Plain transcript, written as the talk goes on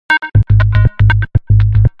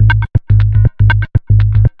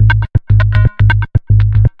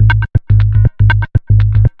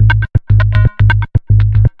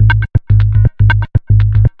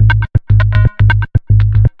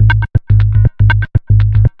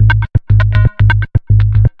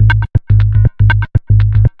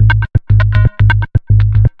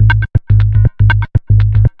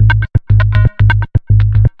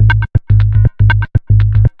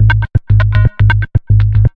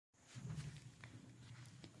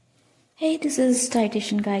Hey, this is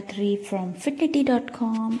Dietitian Gayatri from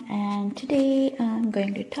fitnitty.com, and today I'm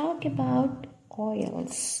going to talk about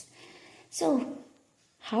oils. So,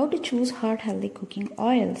 how to choose heart healthy cooking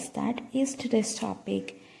oils? That is today's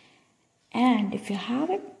topic. And if you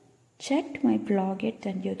haven't checked my blog yet,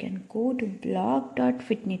 then you can go to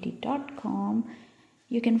blog.fitnitty.com.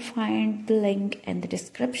 You can find the link in the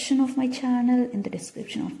description of my channel, in the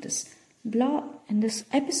description of this blog, in this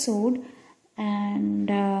episode. And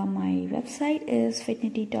my website is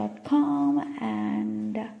fitnitty.com,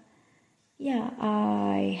 and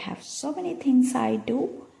I have so many things I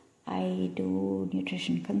do. I do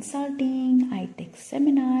nutrition consulting, I take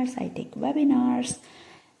seminars, I take webinars,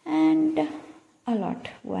 and a lot.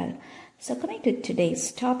 Well, so coming to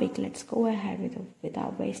today's topic, let's go ahead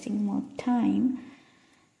without wasting more time.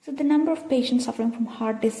 So the number of patients suffering from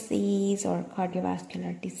heart disease or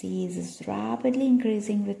cardiovascular disease is rapidly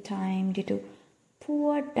increasing with time due to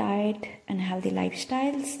poor diet, unhealthy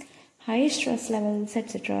lifestyles, high stress levels,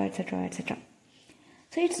 etc., etc., etc.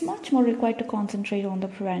 So it's much more required to concentrate on the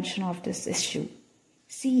prevention of this issue.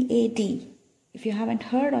 CAD, if you haven't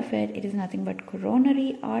heard of it, it is nothing but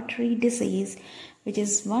coronary artery disease, which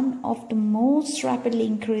is one of the most rapidly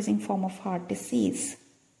increasing form of heart disease.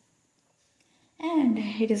 And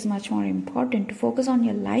it is much more important to focus on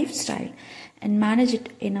your lifestyle and manage it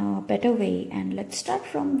in a better way. And let's start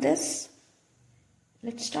this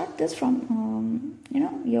from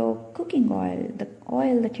your cooking oil, the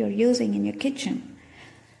oil that you're using in your kitchen.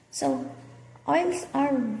 So oils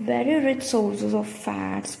are very rich sources of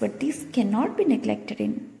fats, but these cannot be neglected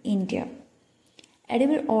in India.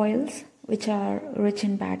 Edible oils, which are rich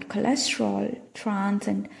in bad cholesterol, trans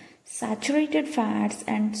and saturated fats,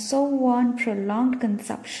 and so on, prolonged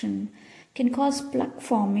consumption can cause plaque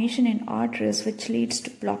formation in arteries, which leads to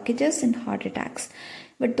blockages and heart attacks.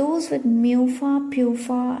 But those with MUFA,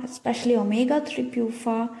 PUFA, especially omega-3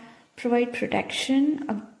 PUFA, provide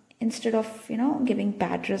protection instead of giving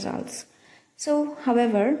bad results. So,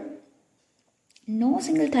 however, no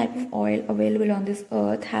single type of oil available on this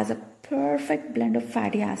earth has a perfect blend of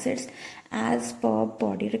fatty acids as per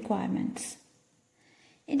body requirements.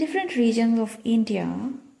 In different regions of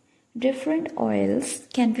India, different oils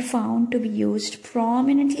can be found to be used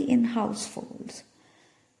prominently in households.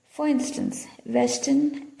 For instance,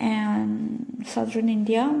 Western and Southern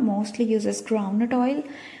India mostly uses groundnut oil,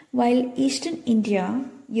 while Eastern India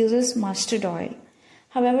uses mustard oil.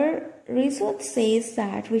 However, research says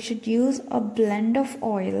that we should use a blend of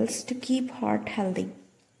oils to keep heart healthy.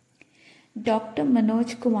 Dr.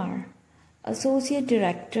 Manoj Kumar, Associate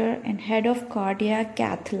Director and Head of Cardiac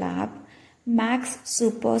Cath Lab, Max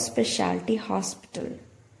Super Specialty Hospital,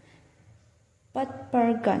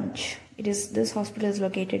 Patparganj. This hospital is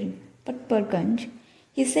located in Patparganj.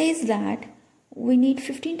 He says that we need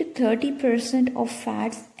 15 to 30% of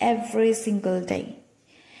fats every single day.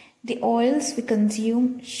 The oils we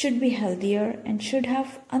consume should be healthier and should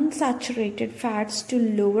have unsaturated fats to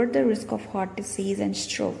lower the risk of heart disease and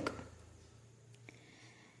stroke.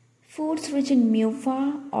 Foods rich in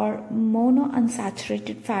MUFA or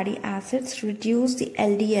monounsaturated fatty acids reduce the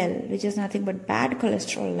LDL, which is nothing but bad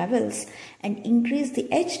cholesterol levels, and increase the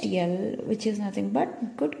HDL, which is nothing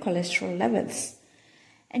but good cholesterol levels.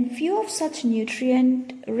 And few of such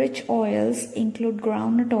nutrient-rich oils include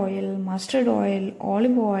groundnut oil, mustard oil,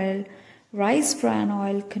 olive oil, rice bran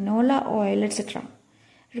oil, canola oil, etc.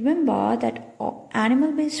 Remember that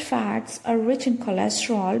animal-based fats are rich in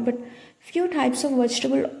cholesterol, but few types of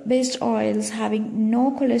vegetable-based oils having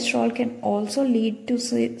no cholesterol can also lead to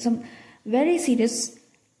some very serious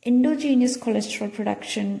endogenous cholesterol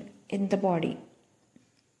production in the body.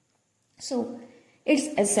 So, it's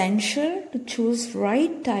essential to choose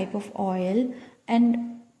right type of oil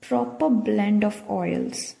and proper blend of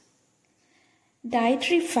oils.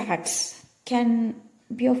 Dietary fats can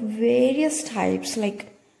be of various types like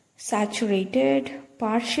saturated,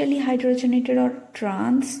 partially hydrogenated or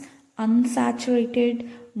trans, unsaturated,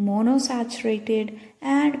 monosaturated,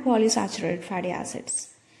 and polysaturated fatty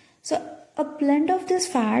acids. So a blend of these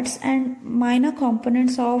fats and minor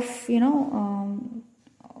components of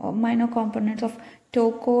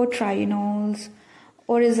tocotrienols,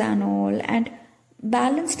 oryzanol, and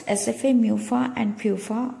balanced SFA, MUFA, and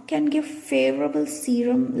PUFA can give favorable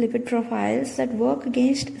serum lipid profiles that work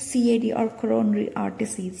against CAD or coronary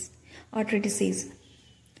artery disease.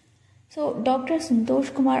 So, Dr.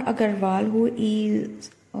 Santosh Kumar Agarwal, who is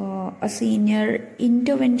a senior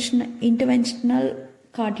interventional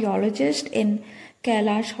cardiologist in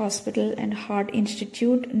Kailash Hospital and Heart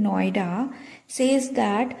Institute, Noida, says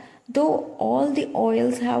that though all the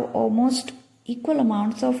oils have almost equal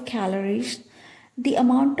amounts of calories, The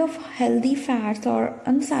amount of healthy fats or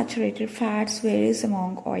unsaturated fats varies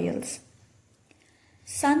among oils.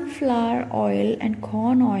 Sunflower oil and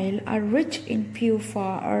corn oil are rich in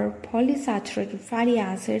PUFA or polysaturated fatty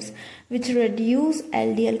acids, which reduce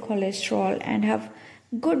LDL cholesterol and have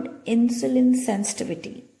good insulin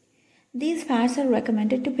sensitivity. These fats are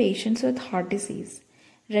recommended to patients with heart disease.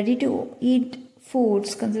 Ready-to-eat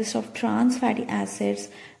foods consist of trans fatty acids,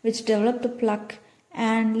 which develop the plaque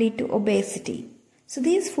and lead to obesity. So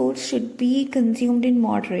these foods should be consumed in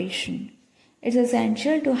moderation. It's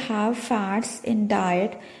essential to have fats in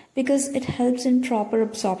diet because it helps in proper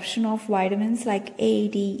absorption of vitamins like A,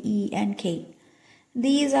 D, E, and K.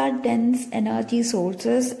 These are dense energy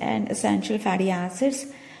sources and essential fatty acids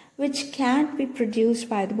which can't be produced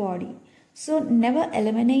by the body. So never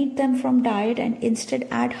eliminate them from diet and instead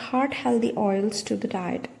add heart-healthy oils to the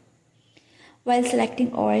diet. While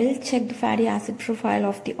selecting oil, check the fatty acid profile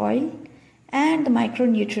of the oil and the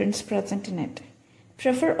micronutrients present in it.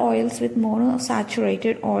 Prefer oils with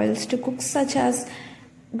monosaturated oils to cook, such as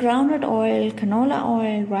groundnut oil, canola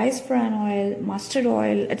oil, rice bran oil, mustard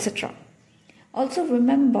oil, etc. Also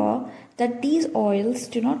remember that these oils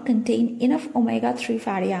do not contain enough omega-3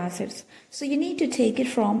 fatty acids, so you need to take it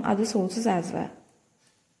from other sources as well.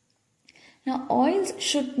 Now, oils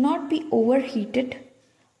should not be overheated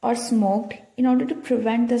or smoked in order to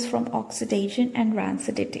prevent this from oxidation and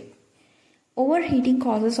rancidity. Overheating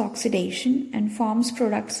causes oxidation and forms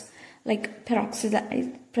products like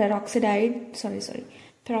peroxides,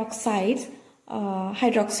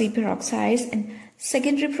 hydroxyperoxides, and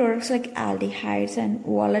secondary products like aldehydes and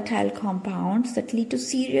volatile compounds that lead to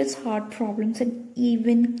serious heart problems and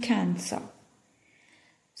even cancer.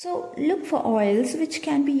 So look for oils which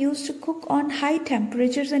can be used to cook on high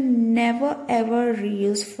temperatures and never ever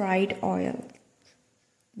reuse fried oil.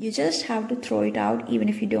 You just have to throw it out even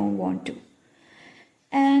if you don't want to.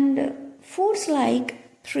 And foods like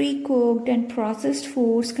pre-cooked and processed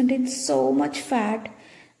foods contain so much fat.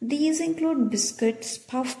 These include biscuits,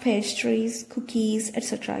 puff pastries, cookies,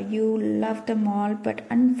 etc. You love them all, but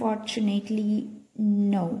unfortunately,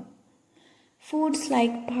 no. Foods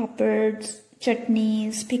like papads,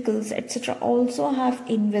 chutneys, pickles, etc. also have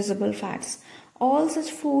invisible fats. All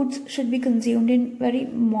such foods should be consumed in very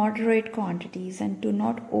moderate quantities and do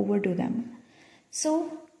not overdo them.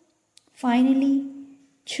 So, finally,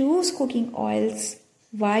 choose cooking oils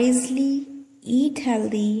wisely, eat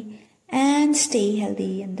healthy, and stay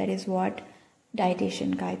healthy. And that is what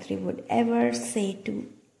dietitian Gayatri would ever say to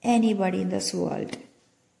anybody in this world.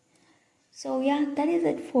 So yeah, that is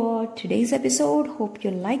it for today's episode. Hope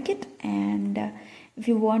you like it. And if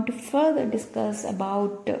you want to further discuss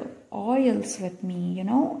about oils with me,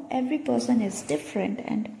 every person is different.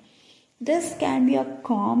 And this can be a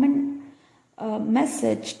common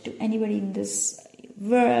message to anybody in this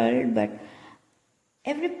world, but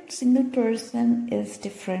every single person is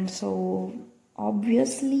different. So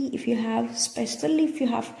obviously, especially if you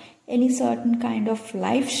have any certain kind of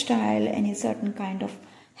lifestyle, any certain kind of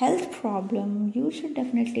health problem, you should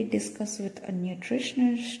definitely discuss with a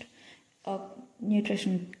nutritionist, a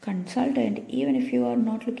nutrition consultant. Even if you are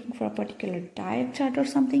not looking for a particular diet chart or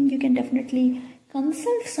something, you can definitely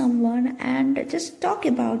consult someone and just talk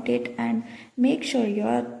about it and make sure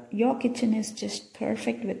your kitchen is just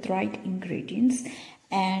perfect with right ingredients,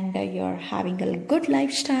 and you're having a good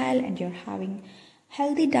lifestyle and you're having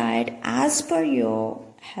healthy diet as per your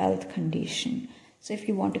health condition. So if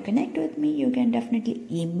you want to connect with me, you can definitely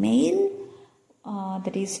email,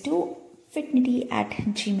 that is to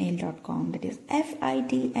fitnitty@gmail.com. That is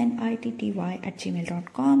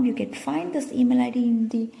fitnitty@gmail.com. You can find this email ID in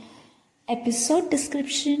the episode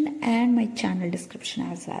description and my channel description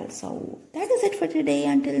as well. So that is it for today.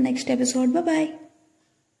 Until next episode. Bye bye.